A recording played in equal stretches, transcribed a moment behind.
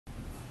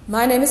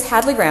My name is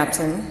Hadley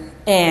Rampton,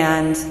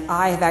 and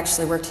I have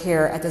actually worked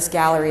here at this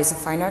gallery as a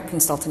fine art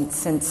consultant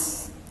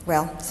since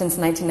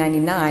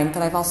 1999,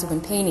 but I've also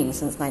been painting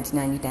since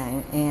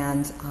 1999,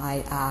 and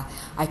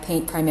I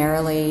paint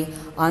primarily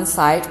on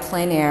site,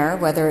 plein air,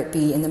 whether it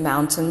be in the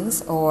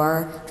mountains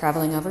or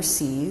traveling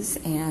overseas,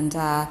 and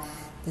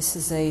this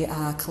is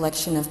a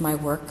collection of my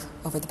work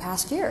over the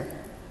past year.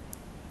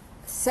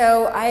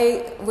 So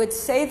I would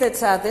say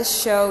that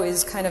this show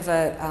is kind of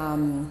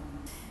a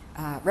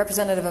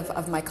representative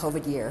of my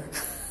COVID year.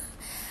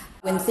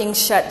 When things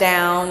shut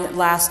down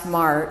last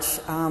March,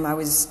 I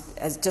was,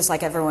 just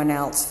like everyone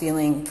else,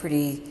 feeling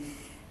pretty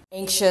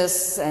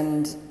anxious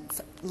and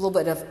a little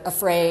bit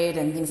afraid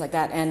and things like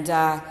that.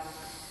 And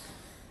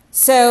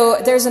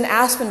so there's an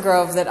aspen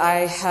grove that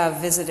I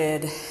have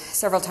visited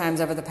several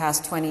times over the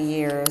past 20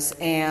 years,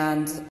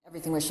 and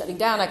everything was shutting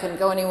down. I couldn't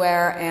go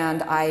anywhere,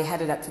 and I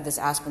headed up to this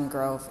aspen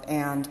grove.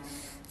 And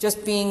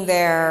just being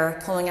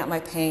there, pulling out my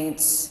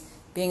paints,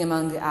 being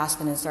among the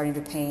aspen and starting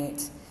to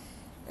paint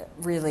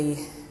really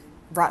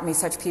brought me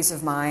such peace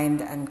of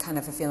mind and kind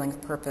of a feeling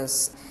of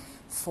purpose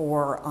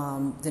for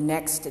the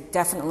next,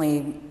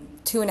 definitely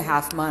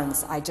 2.5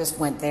 months. I just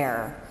went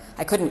there.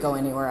 I couldn't go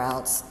anywhere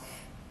else.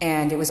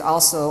 And it was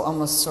also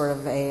almost sort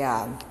of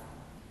a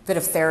bit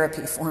of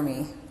therapy for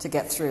me to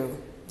get through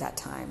that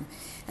time.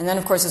 And then,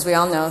 of course, as we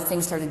all know,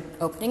 things started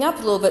opening up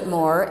a little bit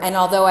more. And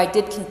although I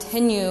did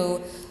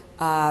continue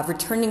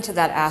returning to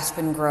that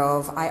aspen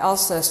grove, I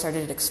also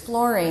started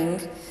exploring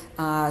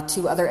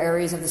to other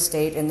areas of the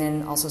state and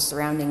then also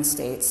surrounding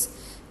states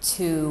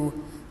to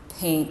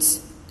paint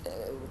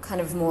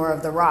kind of more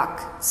of the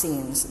rock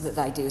scenes that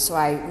I do. So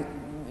I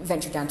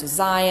ventured down to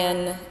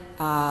Zion,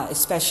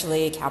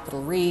 especially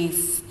Capitol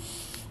Reef,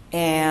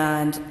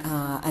 and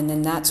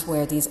then that's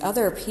where these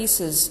other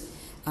pieces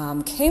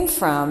came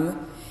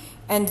from.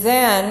 And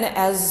then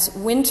as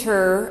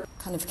winter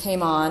kind of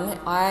came on,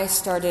 I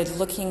started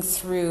looking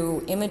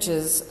through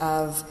images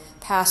of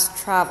past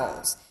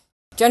travels.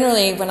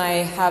 Generally, when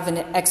I have an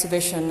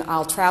exhibition,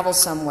 I'll travel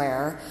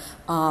somewhere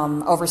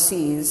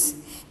overseas.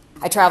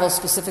 I travel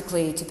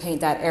specifically to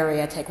paint that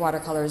area, take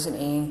watercolors and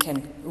ink,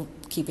 and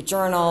keep a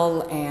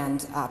journal,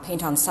 and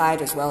paint on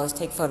site, as well as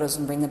take photos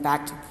and bring them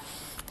back to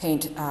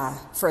paint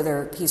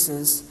further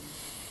pieces.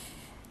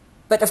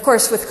 But of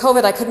course, with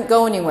COVID, I couldn't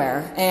go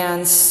anywhere,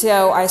 and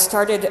so I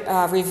started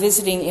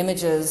revisiting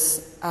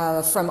images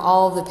from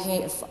all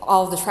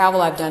the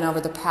travel I've done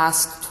over the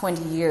past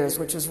 20 years,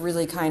 which was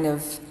really kind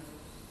of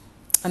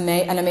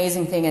an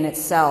amazing thing in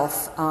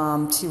itself,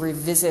 to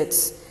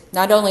revisit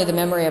not only the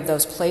memory of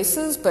those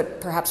places,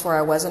 but perhaps where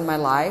I was in my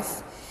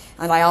life.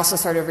 And I also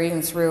started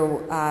reading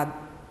through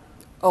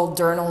old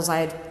journals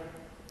I had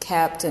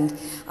kept, and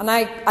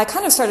I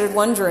kind of started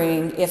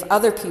wondering if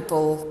other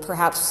people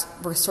perhaps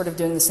were sort of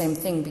doing the same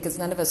thing, because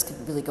none of us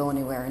could really go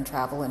anywhere and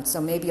travel, and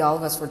so maybe all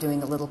of us were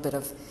doing a little bit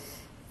of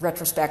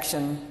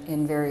retrospection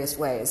in various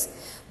ways.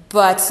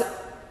 But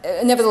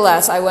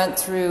nevertheless, I went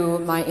through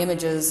my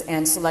images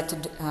and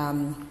selected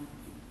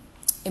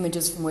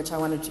images from which I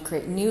wanted to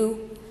create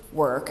new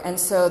work. And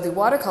so the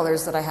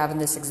watercolors that I have in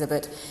this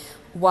exhibit,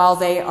 while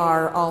they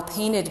are all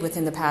painted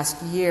within the past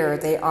year,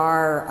 they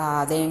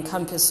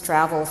encompass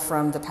travel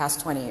from the past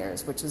 20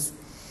 years, which is,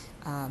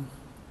 I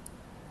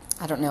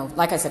don't know,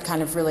 like I said,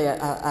 kind of really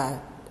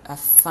a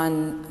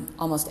fun,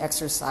 almost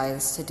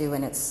exercise to do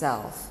in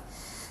itself.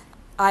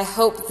 I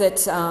hope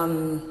that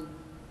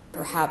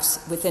perhaps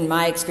within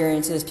my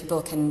experiences,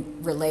 people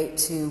can relate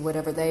to in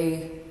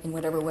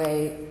whatever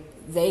way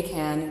they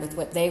can with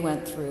what they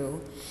went through.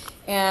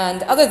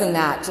 And other than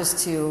that,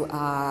 just to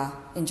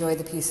enjoy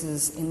the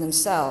pieces in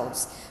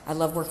themselves. I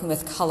love working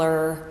with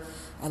color.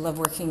 I love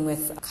working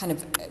with kind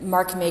of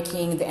mark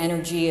making, the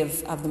energy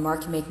of the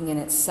mark making in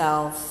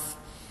itself,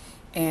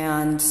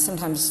 and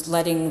sometimes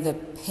letting the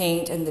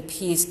paint and the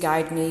piece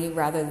guide me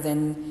rather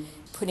than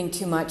putting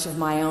too much of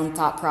my own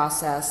thought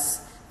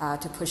process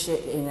to push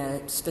it in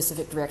a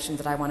specific direction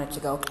that I want it to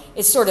go.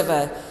 It's sort of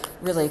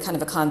really kind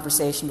of a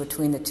conversation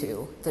between the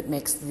two that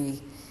makes the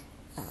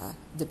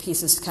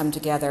pieces come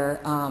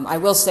together. I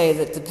will say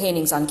that the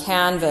paintings on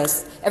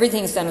canvas,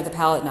 everything is done with a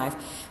palette knife.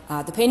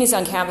 The paintings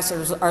on canvas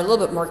are a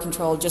little bit more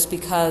controlled just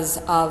because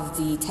of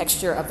the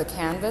texture of the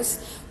canvas,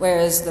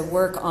 whereas the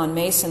work on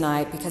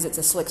masonite, because it's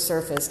a slick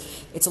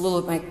surface, it's a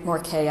little bit more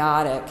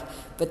chaotic,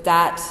 but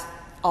that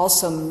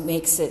also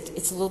makes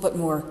it's a little bit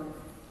more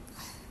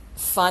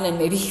fun and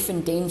maybe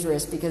even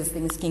dangerous, because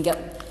things can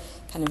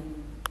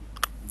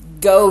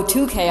go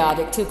too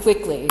chaotic too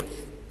quickly.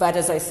 But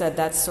as I said,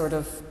 that's sort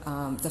of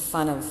the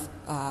fun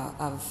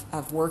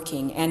of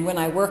working. And when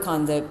I work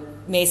on the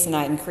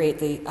masonite and create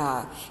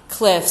the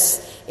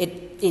cliffs,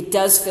 it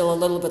does feel a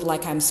little bit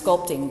like I'm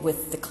sculpting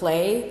with the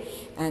clay,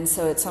 and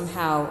so it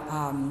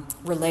somehow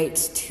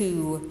relates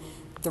to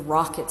the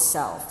rock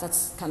itself.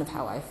 That's kind of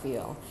how I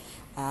feel.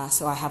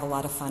 So I have a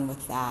lot of fun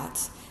with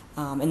that.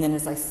 And then,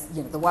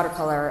 the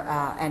watercolor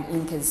and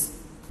ink is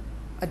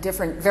a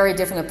very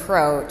different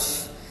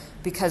approach.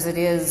 because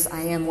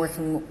I am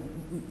working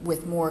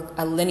with more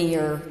a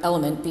linear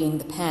element being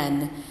the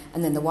pen,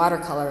 and then the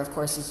watercolor, of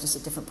course, is just a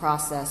different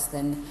process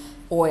than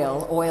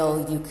oil.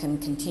 Oil, you can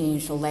continue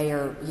to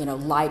layer,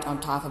 light on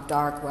top of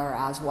dark,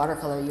 whereas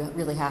watercolor, you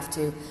really have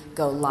to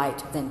go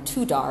light then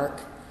to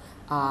dark.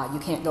 You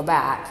can't go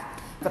back.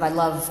 But I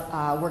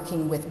love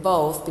working with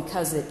both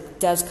because it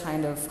does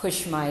kind of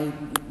push my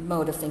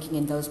mode of thinking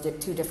in those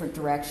two different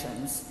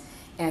directions.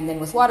 And then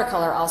with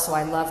watercolor also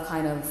I love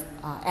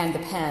and the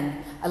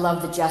pen, I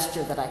love the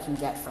gesture that I can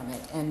get from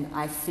it. And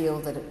I feel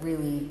that it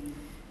really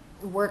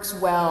works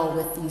well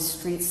with these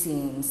street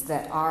scenes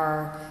that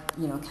are,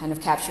 kind of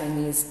capturing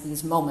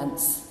these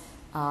moments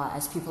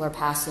as people are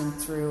passing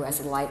through, as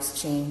the light's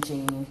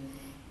changing.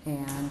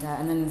 And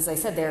then, as I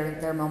said,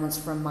 there are moments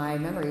from my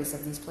memories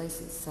of these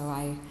places. So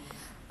I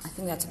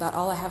think that's about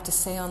all I have to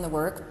say on the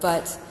work,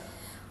 but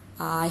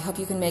I hope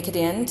you can make it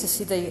in to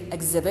see the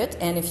exhibit,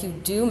 and if you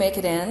do make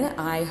it in,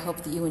 I hope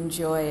that you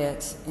enjoy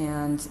it,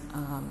 and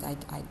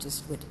I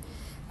just would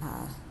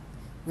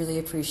really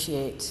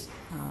appreciate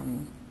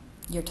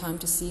your time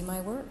to see my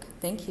work.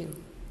 Thank you.